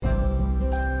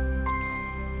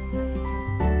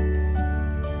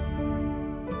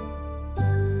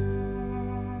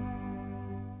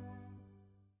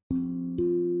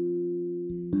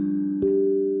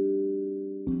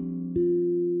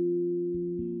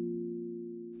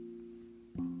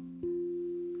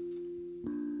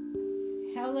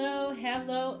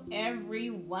Hello,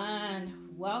 everyone.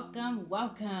 Welcome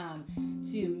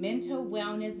to Mental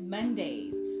Wellness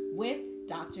Mondays with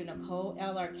Dr. Nicole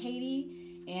L.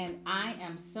 Arcady. And I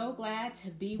am so glad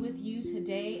to be with you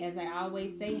today. As I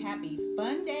always say, happy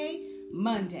Fun Day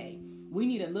Monday. We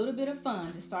need a little bit of fun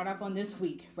to start off on this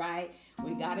week, right?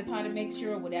 We got to try to make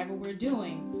sure whatever we're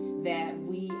doing that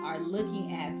we are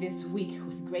looking at this week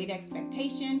with great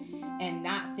expectation and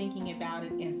not thinking about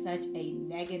it in such a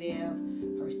negative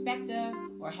perspective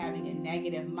or having a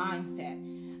negative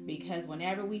mindset. Because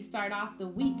whenever we start off the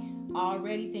week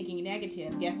already thinking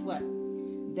negative, guess what?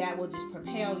 That will just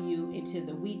propel you into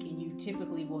the week and you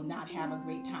typically will not have a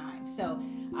great time. So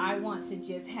I want to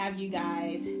just have you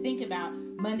guys think about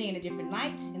Monday in a different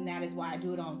light, and that is why I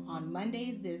do it on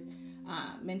Mondays. This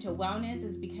mental wellness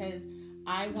is because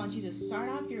I want you to start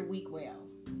off your week well.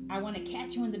 I want to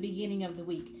catch you in the beginning of the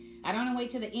week. I don't want to wait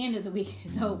till the end of the week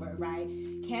is over, right?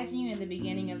 Catching you in the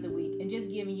beginning of the week and just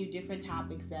giving you different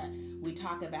topics that we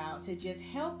talk about to just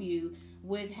help you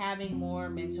with having more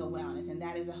mental wellness, and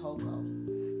that is the whole goal.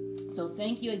 So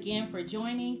thank you again for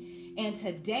joining. And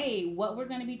today, what we're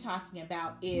going to be talking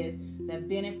about is the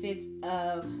benefits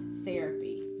of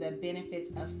therapy. The benefits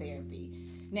of therapy.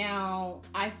 Now,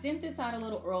 I sent this out a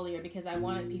little earlier because I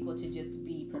wanted people to just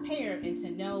be prepared and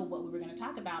to know what we were going to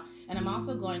talk about. And I'm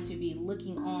also going to be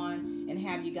looking on and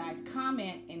have you guys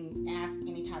comment and ask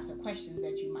any types of questions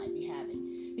that you might be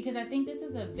having. Because I think this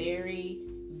is a very,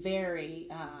 very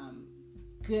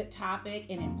good topic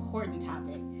and important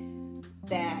topic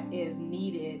that is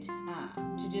needed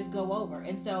to just go over.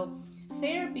 And so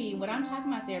therapy, when I'm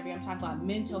talking about therapy, I'm talking about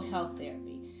mental health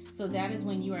therapy. So that is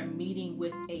when you are meeting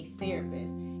with a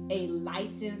therapist, a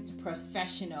licensed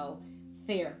professional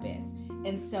therapist.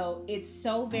 And so it's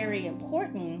so very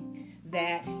important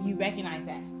that you recognize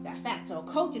that fact. So a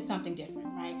coach is something different,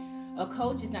 right? A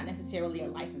coach is not necessarily a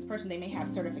licensed person. They may have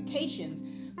certifications,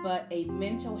 but a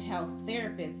mental health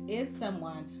therapist is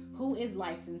someone who is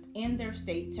licensed in their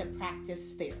state to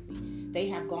practice therapy. They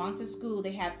have gone to school,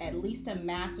 they have at least a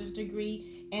master's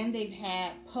degree, and they've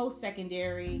had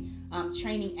post-secondary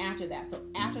training after that. So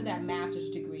after that master's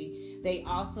degree, they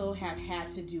also have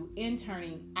had to do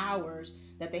interning hours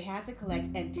that they had to collect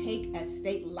and take a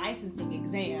state licensing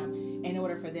exam in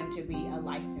order for them to be a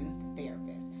licensed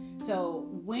therapist. So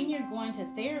when you're going to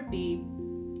therapy,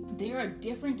 there are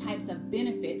different types of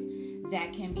benefits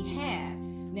that can be had.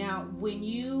 Now, when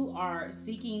you are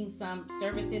seeking some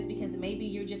services because maybe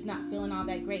you're just not feeling all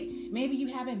that great, maybe you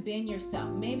haven't been yourself,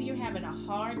 maybe you're having a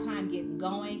hard time getting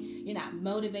going, you're not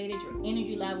motivated, your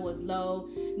energy level is low,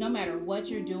 no matter what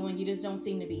you're doing, you just don't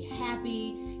seem to be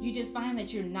happy, you just find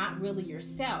that you're not really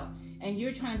yourself, and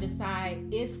you're trying to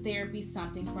decide, is therapy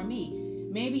something for me?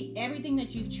 Maybe everything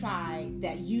that you've tried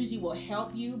that usually will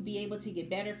help you be able to get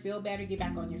better, feel better, get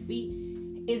back on your feet,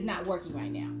 is not working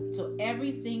right now. So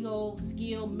every single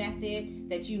skill method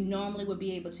that you normally would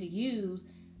be able to use,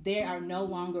 they are no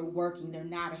longer working. They're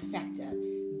not effective.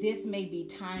 This may be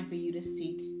time for you to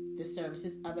seek the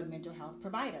services of a mental health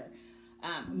provider.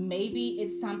 Maybe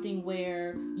it's something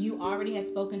where you already have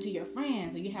spoken to your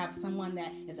friends, or you have someone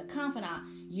that is a confidant.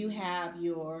 You have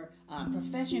your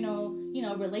professional,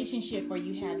 relationship, or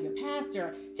you have your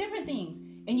pastor, different things,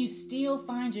 and you still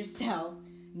find yourself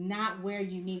not where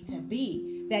you need to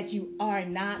be, that you are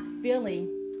not feeling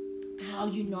how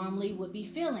you normally would be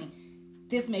feeling.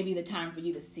 This may be the time for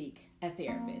you to seek a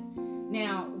therapist.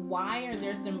 Now, why are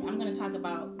there I'm going to talk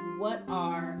about what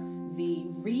are the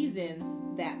reasons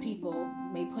that people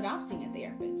may put off seeing a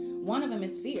therapist. One of them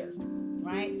is fear,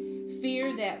 right?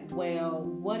 Fear that,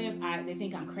 what if they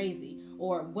think I'm crazy?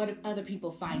 Or what if other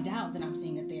people find out that I'm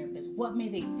seeing a therapist? What may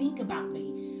they think about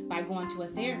me by going to a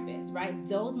therapist, right?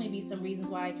 Those may be some reasons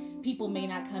why people may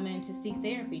not come in to seek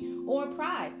therapy. Or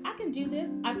pride. I can do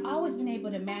this. I've always been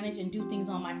able to manage and do things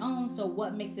on my own, so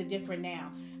what makes it different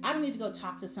now? I don't need to go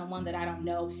talk to someone that I don't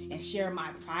know and share my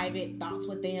private thoughts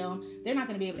with them. They're not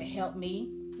going to be able to help me,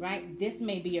 right? This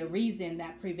may be a reason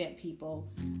that prevent people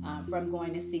from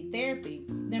going to seek therapy.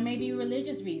 There may be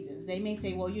religious reasons. They may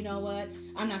say, well, you know what?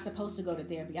 I'm not supposed to go to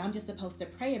therapy. I'm just supposed to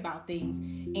pray about things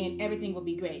and everything will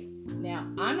be great. Now,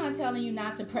 I'm not telling you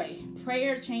not to pray.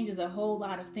 Prayer changes a whole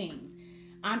lot of things.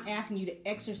 I'm asking you to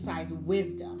exercise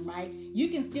wisdom, right? You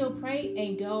can still pray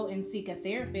and go and seek a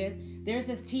therapist. There's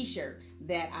this t-shirt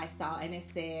that I saw, and it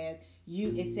says,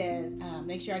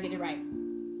 make sure I get it right.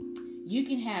 You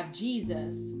can have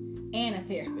Jesus and a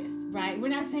therapist, right? We're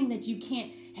not saying that you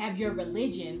can't have your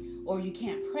religion or you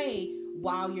can't pray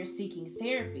while you're seeking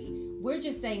therapy. We're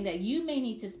just saying that you may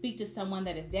need to speak to someone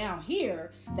that is down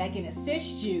here that can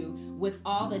assist you with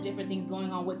all the different things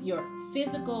going on with your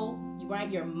physical,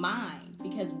 right, your mind.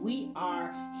 because we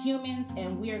are humans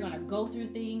and we are going to go through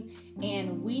things,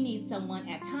 and we need someone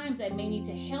at times that may need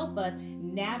to help us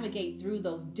navigate through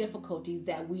those difficulties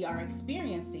that we are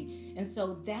experiencing. And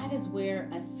so that is where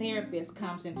a therapist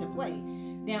comes into play.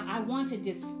 Now, I want to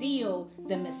distill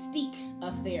the mystique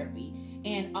of therapy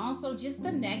and also just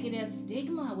the negative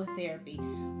stigma with therapy.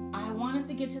 I want us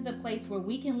to get to the place where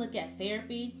we can look at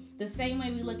therapy the same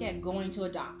way we look at going to a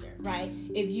doctor, right?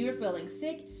 If you're feeling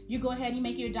sick, you go ahead and you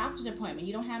make your doctor's appointment.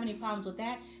 You don't have any problems with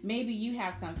that. Maybe you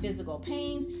have some physical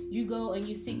pains. You go and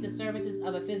you seek the services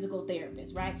of a physical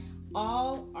therapist, right?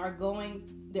 All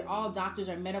doctors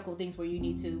or medical things where you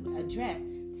need to address.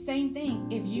 Same thing,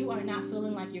 if you are not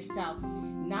feeling like yourself,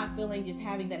 not feeling, just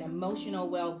having that emotional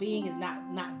well-being is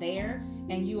not there,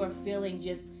 and you are feeling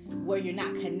just where you're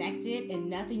not connected and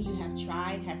nothing you have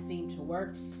tried has seemed to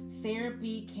work,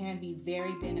 therapy can be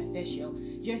very beneficial.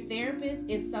 Your therapist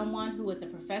is someone who is a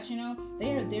professional.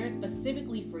 They are there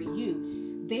specifically for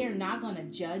you. They are not going to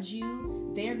judge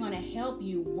you. They're going to help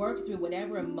you work through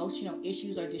whatever emotional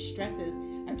issues or distressors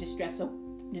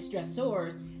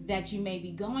that you may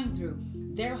be going through.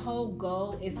 Their whole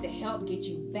goal is to help get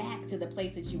you back to the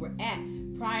place that you were at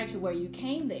prior to where you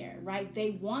came there, right?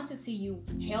 They want to see you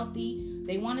healthy.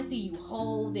 They want to see you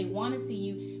whole. They want to see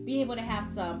you be able to have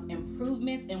some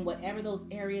improvements in whatever those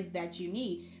areas that you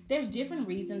need. There's different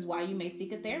reasons why you may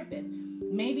seek a therapist.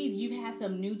 Maybe you've had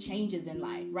some new changes in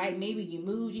life, right? Maybe you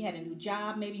moved, you had a new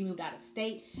job, maybe you moved out of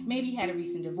state, maybe you had a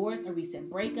recent divorce, a recent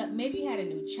breakup, maybe you had a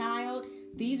new child.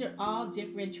 These are all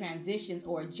different transitions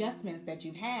or adjustments that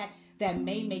you've had that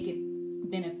may make it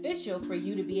beneficial for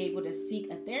you to be able to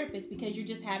seek a therapist because you're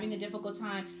just having a difficult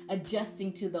time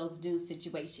adjusting to those new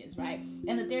situations, right?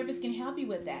 And the therapist can help you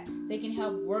with that. They can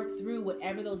help work through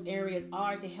whatever those areas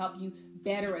are to help you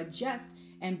better adjust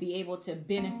and be able to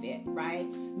benefit, right?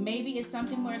 Maybe it's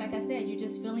something where, like I said, you're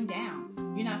just feeling down.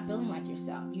 You're not feeling like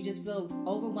yourself. You just feel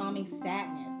overwhelming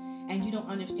sadness and you don't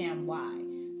understand why.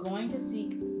 Going to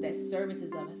seek the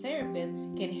services of a therapist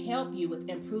can help you with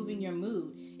improving your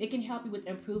mood. It can help you with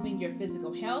improving your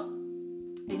physical health.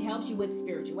 It helps you with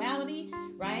spirituality,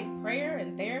 right? Prayer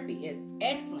and therapy is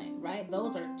excellent, right?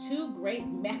 Those are two great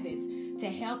methods to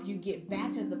help you get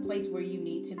back to the place where you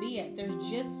need to be at. There's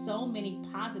just so many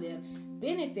positive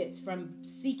benefits from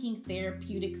seeking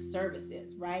therapeutic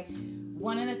services, right?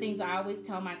 One of the things I always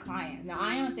tell my clients, now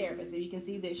I am a therapist, so you can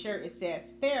see this shirt, it says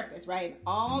therapist, right?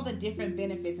 All the different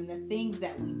benefits and the things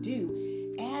that we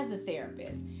do as a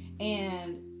therapist.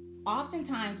 And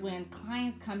oftentimes when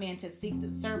clients come in to seek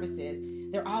the services,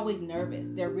 they're always nervous.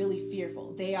 They're really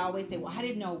fearful. They always say, well, I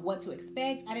didn't know what to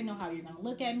expect. I didn't know how you're going to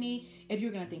look at me, if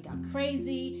you're going to think I'm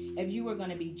crazy, if you were going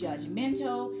to be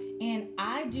judgmental. And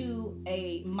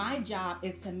my job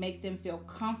is to make them feel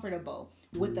comfortable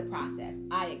with the process.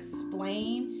 I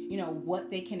explain, what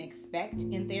they can expect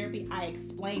in therapy. I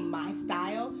explain my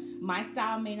style. My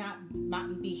style may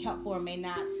not be helpful or may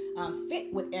not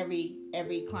fit with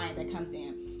every client that comes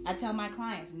in. I tell my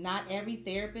clients, not every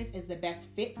therapist is the best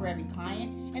fit for every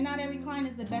client, and not every client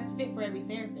is the best fit for every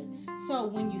therapist. So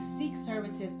when you seek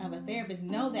services of a therapist,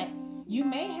 know that you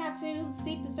may have to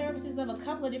seek the services of a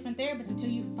couple of different therapists until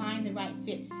you find the right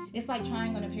fit. It's like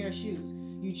trying on a pair of shoes.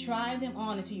 You try them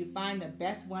on until you find the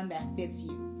best one that fits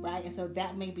you, right? And so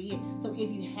that may be it. So if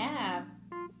you have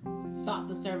sought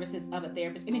the services of a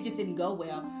therapist and it just didn't go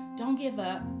well, don't give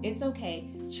up. It's okay.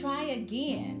 Try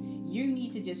again. You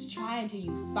need to just try until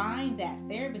you find that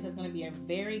therapist that's going to be a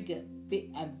very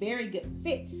good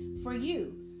fit for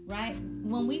you, right?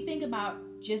 When we think about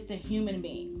just the human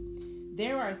being,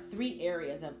 there are 3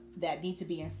 areas that need to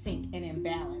be in sync and in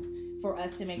balance for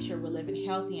us to make sure we're living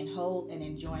healthy and whole and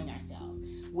enjoying ourselves,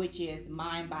 which is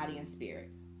mind, body, and spirit.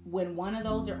 When one of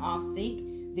those are off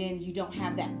sync, then you don't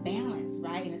have that balance,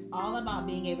 right? And it's all about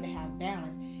being able to have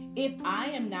balance. If I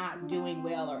am not doing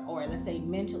well, or let's say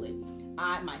mentally,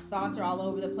 my thoughts are all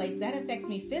over the place, that affects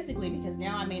me physically because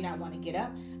now I may not want to get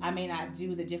up. I may not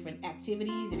do the different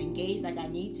activities and engage like I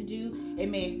need to do. It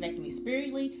may affect me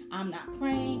spiritually. I'm not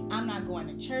praying. I'm not going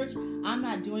to church. I'm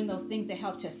not doing those things that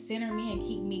help to center me and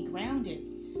keep me grounded.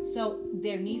 So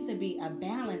there needs to be a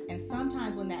balance. And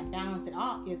sometimes when that balance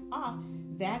is off,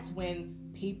 that's when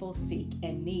people seek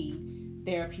and need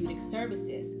therapeutic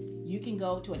services. You can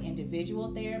go to an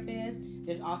individual therapist.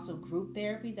 There's also group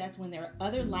therapy. That's when there are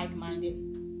other like-minded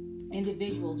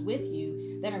individuals with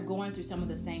you that are going through some of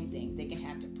the same things. They can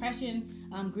have depression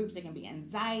groups. They can be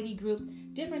anxiety groups,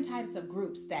 different types of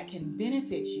groups that can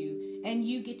benefit you, and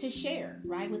you get to share,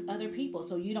 right, with other people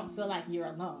so you don't feel like you're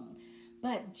alone.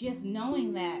 But just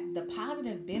knowing that the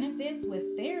positive benefits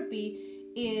with therapy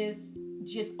is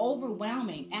just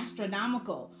overwhelming,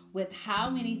 astronomical. with how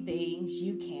many things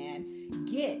you can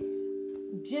get.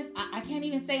 I can't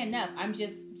even say enough. I'm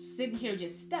just sitting here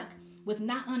just stuck with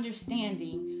not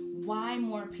understanding why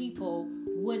more people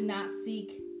would not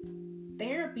seek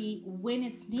therapy when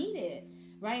it's needed,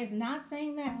 right? It's not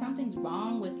saying that something's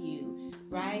wrong with you,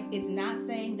 right? It's not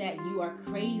saying that you are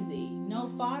crazy.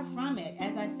 No, far from it.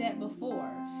 As I said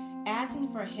before,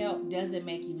 asking for help doesn't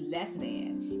make you less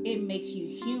than. It makes you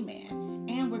human.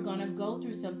 And we're going to go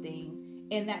through some things,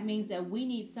 and that means that we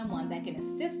need someone that can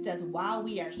assist us while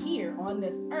we are here on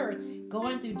this earth,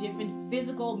 going through different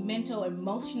physical, mental,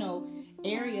 emotional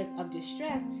areas of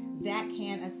distress that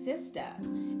can assist us.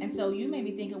 And so you may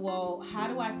be thinking, well, how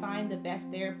do I find the best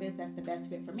therapist that's the best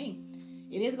fit for me?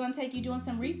 It is going to take you doing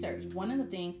some research. One of the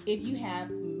things, if you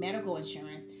have medical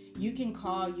insurance, you can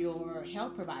call your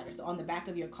health provider. So on the back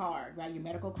of your card, right, your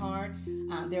medical card,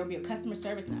 there will be a customer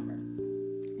service number.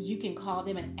 You can call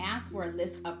them and ask for a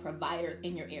list of providers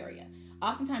in your area.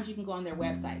 Oftentimes you can go on their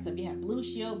website. So if you have Blue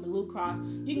Shield, Blue Cross,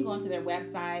 you can go onto their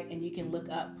website and you can look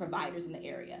up providers in the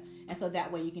area. And so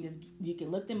that way you can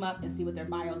look them up and see what their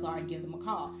bios are and give them a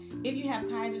call. If you have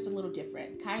Kaiser, it's a little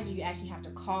different. Kaiser, you actually have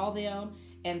to call them,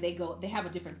 and they have a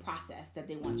different process that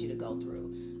they want you to go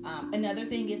through. Another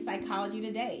thing is Psychology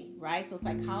Today, right? So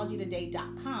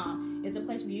psychologytoday.com is a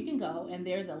place where you can go, and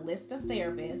there's a list of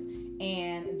therapists,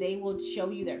 and they will show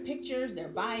you their pictures, their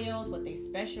bios, what they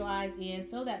specialize in,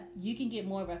 so that you can get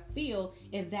more of a feel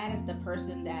if that is the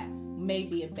person that may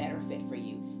be a better fit for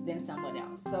you than someone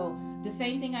else. So the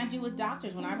same thing I do with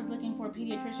doctors. When I was looking for a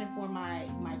pediatrician for my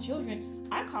children,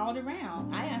 I called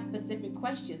around. I asked specific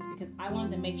questions because I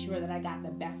wanted to make sure that I got the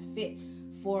best fit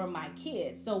for my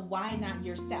kids. So why not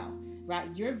yourself, right?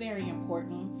 You're very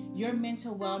important. Your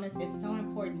mental wellness is so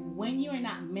important. When you are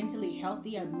not mentally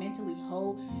healthy or mentally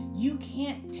whole, you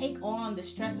can't take on the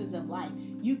stressors of life.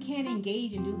 You can't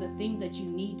engage and do the things that you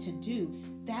need to do.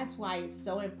 That's why it's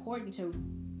so important to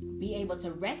be able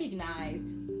to recognize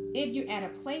if you're at a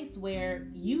place where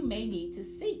you may need to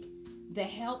seek the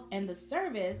help and the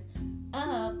service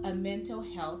of a mental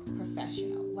health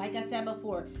professional. Like I said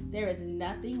before, there is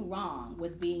nothing wrong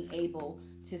with being able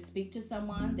to speak to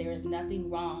someone. There is nothing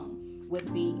wrong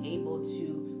with being able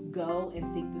to go and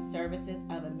seek the services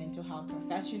of a mental health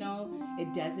professional.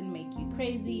 It doesn't make you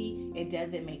crazy. It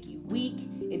doesn't make you weak.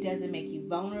 It doesn't make you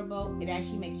vulnerable. It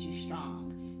actually makes you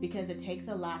strong, because it takes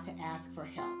a lot to ask for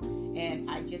help. And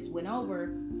I just went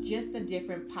over just the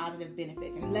different positive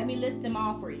benefits. And let me list them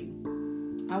all for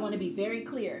you. I want to be very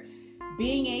clear.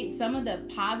 Some of the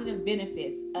positive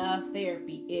benefits of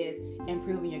therapy is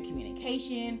improving your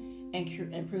communication,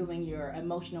 improving your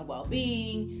emotional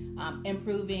well-being,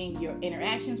 improving your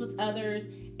interactions with others,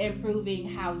 improving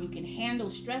how you can handle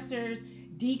stressors,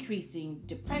 decreasing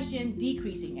depression,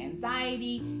 decreasing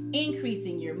anxiety,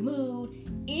 increasing your mood,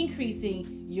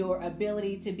 increasing your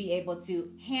ability to be able to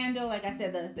handle, like I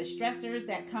said, the stressors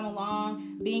that come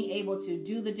along, being able to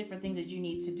do the different things that you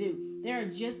need to do. There are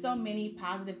just so many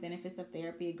positive benefits of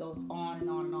therapy. It goes on and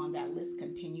on and on. That list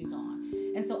continues on.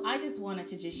 And so I just wanted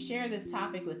to just share this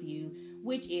topic with you,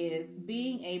 which is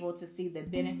being able to see the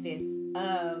benefits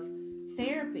of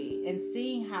therapy and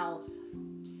seeing how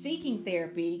seeking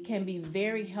therapy can be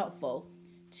very helpful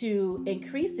to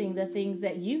increasing the things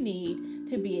that you need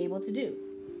to be able to do.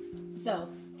 So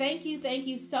thank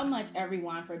you so much,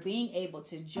 everyone, for being able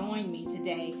to join me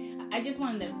today. I just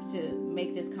wanted to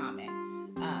make this comment.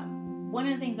 One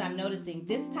of the things I'm noticing,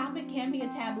 this topic can be a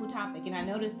taboo topic, and I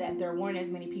noticed that there weren't as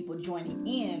many people joining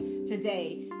in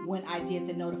today when I did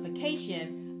the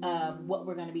notification of what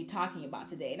we're going to be talking about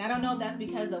today. And I don't know if that's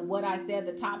because of what I said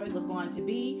the topic was going to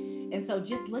be. And so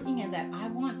just looking at that, I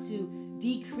want to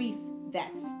decrease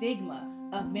that stigma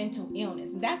of mental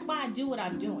illness. And that's why I do what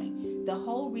I'm doing. The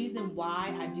whole reason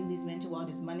why I do these Mental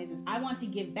Wellness Mondays is I want to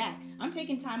give back. I'm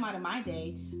taking time out of my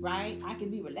day, right? I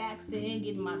could be relaxing,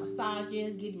 getting my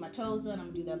massages, getting my toes done.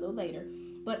 I'm going to do that a little later.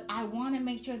 But I want to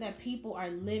make sure that people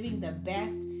are living the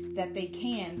best that they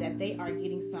can, that they are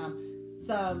getting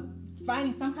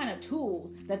finding some kind of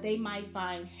tools that they might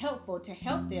find helpful to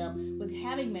help them with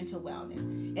having mental wellness.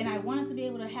 And I want us to be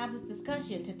able to have this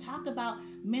discussion to talk about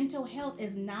mental health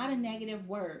is not a negative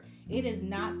word. It is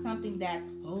not something that's,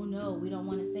 oh no, we don't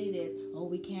want to say this. Oh,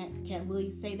 we can't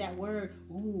really say that word.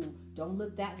 Ooh, don't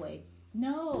look that way.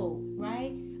 No,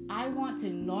 right? I want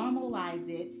to normalize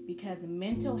it because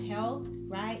mental health,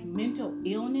 right? Mental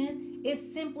illness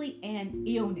is simply an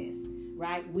illness,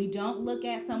 right? We don't look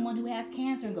at someone who has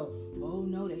cancer and go, oh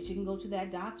no, they shouldn't go to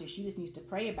that doctor. She just needs to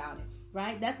pray about it,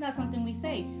 right? That's not something we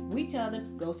say. We tell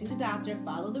them, go see the doctor,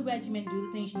 follow the regimen, do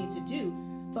the things you need to do.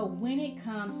 But when it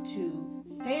comes to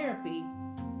therapy,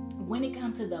 when it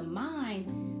comes to the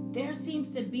mind, there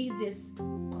seems to be this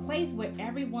place where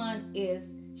everyone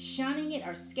is shunning it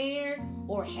or scared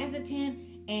or hesitant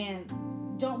and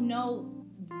don't know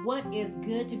what is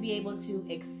good to be able to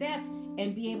accept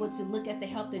and be able to look at the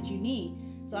help that you need.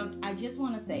 So I just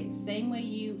want to say, same way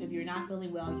if you're not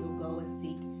feeling well, you'll go and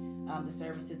seek the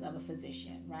services of a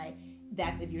physician, right?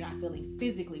 That's if you're not feeling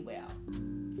physically well.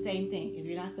 Same thing, if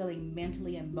you're not feeling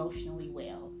mentally, emotionally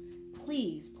well,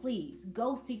 please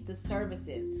go seek the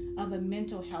services of a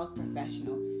mental health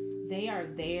professional. They are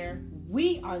there.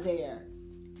 We are there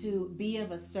to be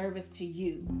of a service to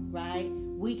you, right?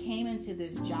 We came into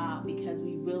this job because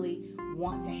we really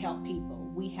want to help people.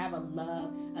 We have a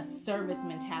service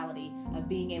mentality of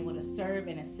being able to serve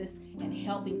and assist and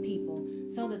helping people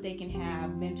so that they can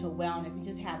have mental wellness and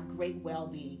just have great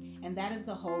well-being. And that is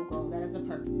the whole goal. That is the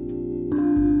purpose.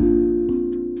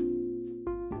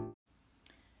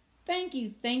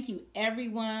 Thank you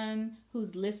everyone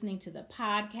who's listening to the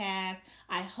podcast.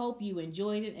 I hope you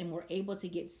enjoyed it and were able to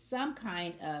get some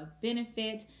kind of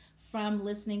benefit from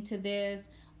listening to this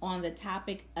on the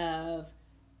topic of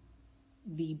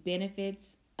the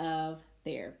benefits of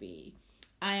therapy.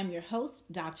 I am your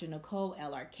host, Dr. Nicole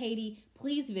L. Arcady.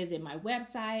 Please visit my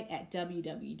website at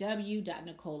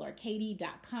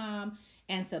www.nicolearcady.com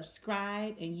and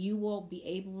subscribe, and you will be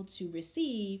able to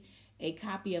receive a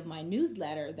copy of my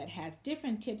newsletter that has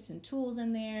different tips and tools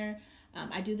in there.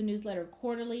 I do the newsletter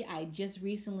quarterly. I just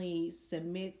recently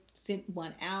sent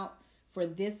one out for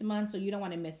this month, so you don't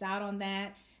want to miss out on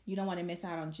that. You don't want to miss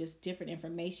out on just different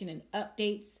information and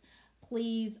updates.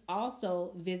 Please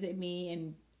also visit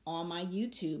me on my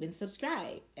YouTube and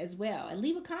subscribe as well, and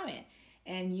leave a comment,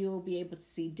 and you'll be able to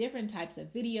see different types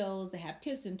of videos that have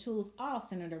tips and tools all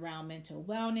centered around mental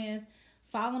wellness.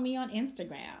 Follow me on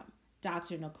Instagram,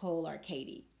 Dr. Nicole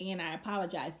Arcady. And I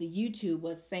apologize, the YouTube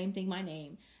was same thing, my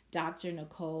name, Dr.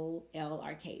 Nicole L.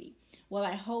 Arcady. Well,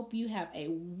 I hope you have a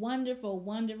wonderful,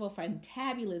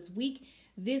 fantabulous week.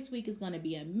 This week is going to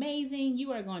be amazing.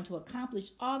 You are going to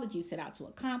accomplish all that you set out to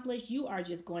accomplish. You are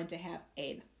just going to have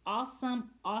an awesome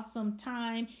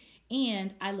time.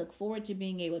 And I look forward to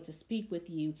being able to speak with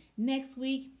you next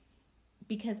week,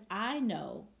 because I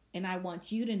know, and I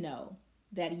want you to know,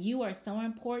 that you are so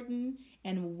important.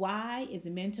 And why is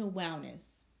mental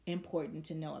wellness important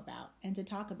to know about and to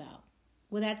talk about?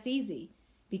 Well, that's easy,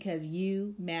 because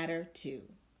you matter too.